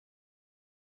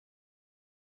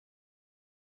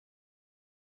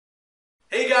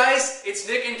guys, it's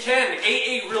Nick and Ken,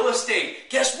 AA Real Estate.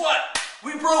 Guess what?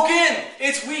 We broke in.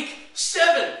 It's week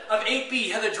 7 of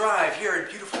 8B Heather Drive here in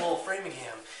beautiful old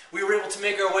Framingham. We were able to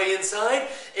make our way inside,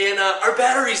 and our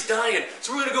battery's dying.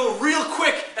 So we're going to go real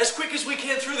quick as we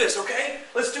can through this, okay?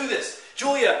 Let's do this.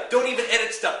 Julia, don't even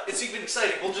edit stuff. It's even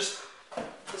exciting. Let's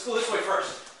go this way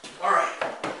first. All right.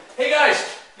 Hey guys,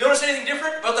 notice anything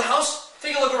different about the house?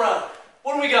 Take a look around.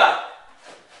 What do we got?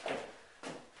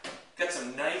 Got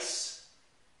some nice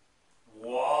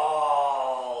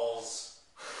walls.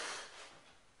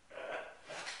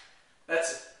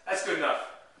 That's good enough.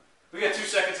 We got 2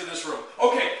 seconds in this room.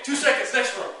 Okay, 2 seconds,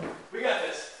 next room. We got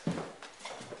this.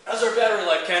 How's our battery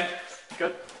life, Ken?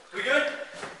 Good. We good?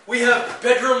 We have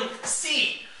bedroom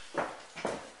C.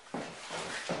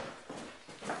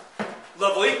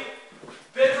 Lovely.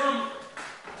 Bedroom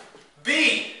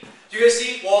B. Do you guys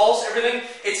see walls, everything?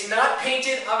 It's not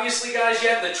painted, obviously, guys,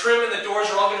 yet. The trim and the doors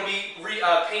are all going to be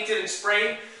painted and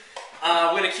sprayed.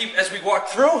 We're going to keep, as we walk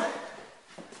through,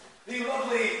 the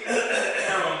lovely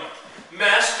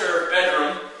master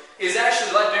bedroom is actually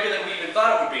a lot bigger than we even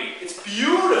thought it would be. It's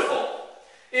beautiful.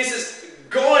 This is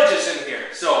gorgeous in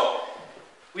here. So,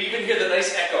 we even hear the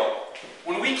nice echo.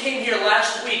 When we came here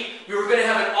last week, we were going to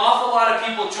have an awful lot of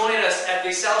people join us at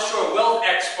the South Shore Wealth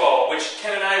Expo, which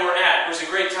Ken and I were at. It was a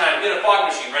great time. We had a fog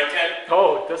machine, right, Ken?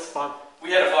 Oh, that's fun. We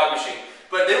had a fog machine.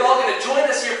 But they were all going to join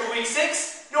us here for week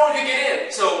 6. No one could get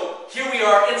in. So here we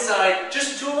are inside,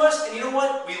 just the 2 of us, and you know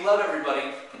what? We love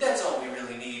everybody, but that's all we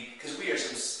really need, because we are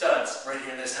some studs right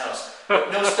here in this house.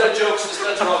 No stud jokes, the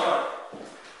studs are all gone.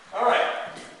 All right.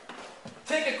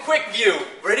 Take a quick view.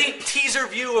 Ready? Teaser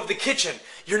view of the kitchen.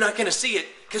 You're not going to see it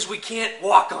because we can't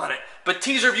walk on it. But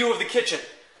teaser view of the kitchen.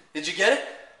 Did you get it?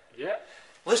 Yeah.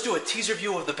 Let's do a teaser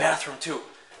view of the bathroom too.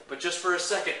 But just for a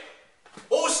second.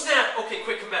 Oh snap! Okay,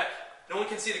 quick, come back. No one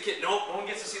can see the kitchen. No one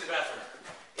gets to see the bathroom.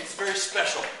 It's very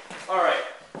special. All right.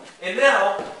 And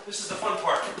now, this is the fun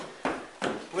part.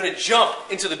 We're going to jump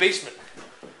into the basement.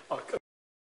 Okay.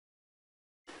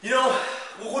 You know,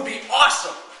 what would be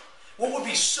awesome? What would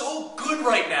be so good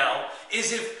right now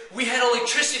is if we had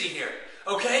electricity here,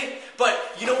 okay?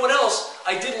 But you know what else?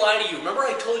 I did lie to you. Remember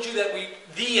I told you that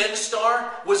the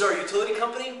N-Star was our utility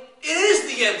company? It is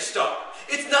the N-Star.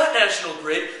 It's not National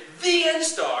Grid. The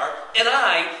N-Star and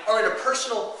I are in a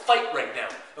personal fight right now,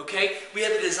 okay? We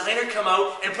had the designer come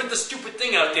out and put the stupid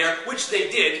thing out there, which they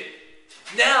did.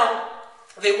 Now,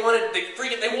 they won't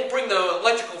bring the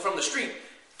electrical from the street,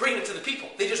 bring it to the people.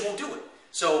 They just won't do it.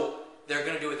 So, they're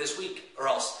going to do it this week, or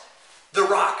else. The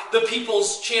Rock, the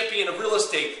people's champion of real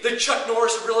estate, the Chuck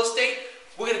Norris of real estate,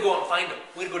 we're going to go out and find them.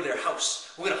 We're going to go to their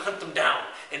house. We're going to hunt them down.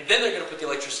 And then they're going to put the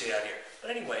electricity out here.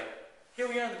 But anyway, here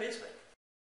we are in the basement.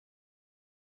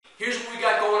 Here's what we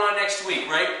got going on next week,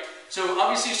 right? So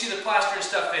obviously you see the plaster and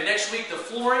stuff in. Next week, the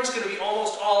flooring's going to be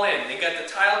almost all in. They got the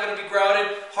tile going to be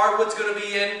grouted. Hardwood's going to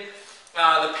be in.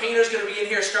 The painter's going to be in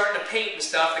here starting to paint and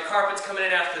stuff. The carpet's coming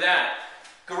in after that.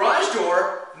 Garage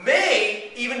door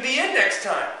may even be in next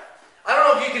time. I don't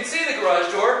know if you can see the garage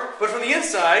door, but from the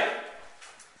inside,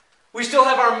 we still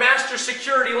have our master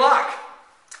security lock.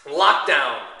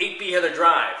 Lockdown, 8B Heather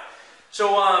Drive.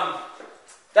 So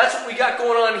that's what we got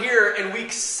going on here in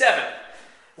week 7.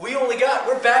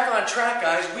 We're back on track,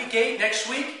 guys. Week 8, next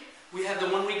week, we have the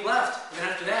 1 week left. And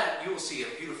after that, you will see a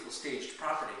beautiful staged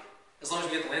property. As long as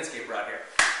we get the landscaper out here.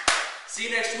 See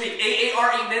you next week.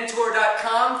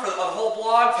 AAREmentor.com for the whole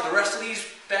blog, for the rest of these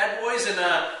bad boys. And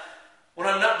when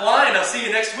I'm not blind, I'll see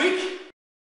you next week.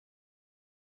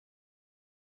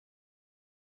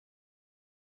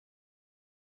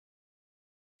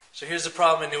 So here's the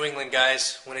problem in New England,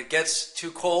 guys. When it gets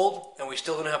too cold and we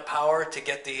still don't have power to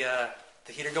get the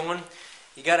heater going,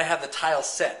 you got to have the tile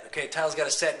set. Okay, the tile's got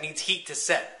to set. It needs heat to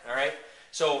set. All right.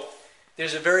 So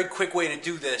there's a very quick way to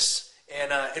do this.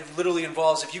 And it literally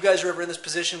involves, if you guys are ever in this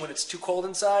position when it's too cold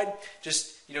inside,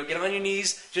 just, get on your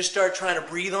knees, just start trying to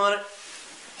breathe on it.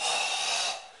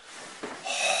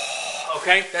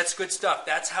 Okay, that's good stuff.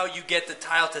 That's how you get the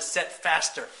tile to set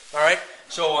faster. All right,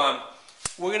 so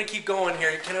we're going to keep going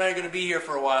here. Ken and I are going to be here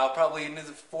for a while, probably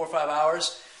another 4 or 5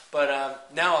 hours. But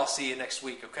now I'll see you next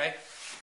week, okay?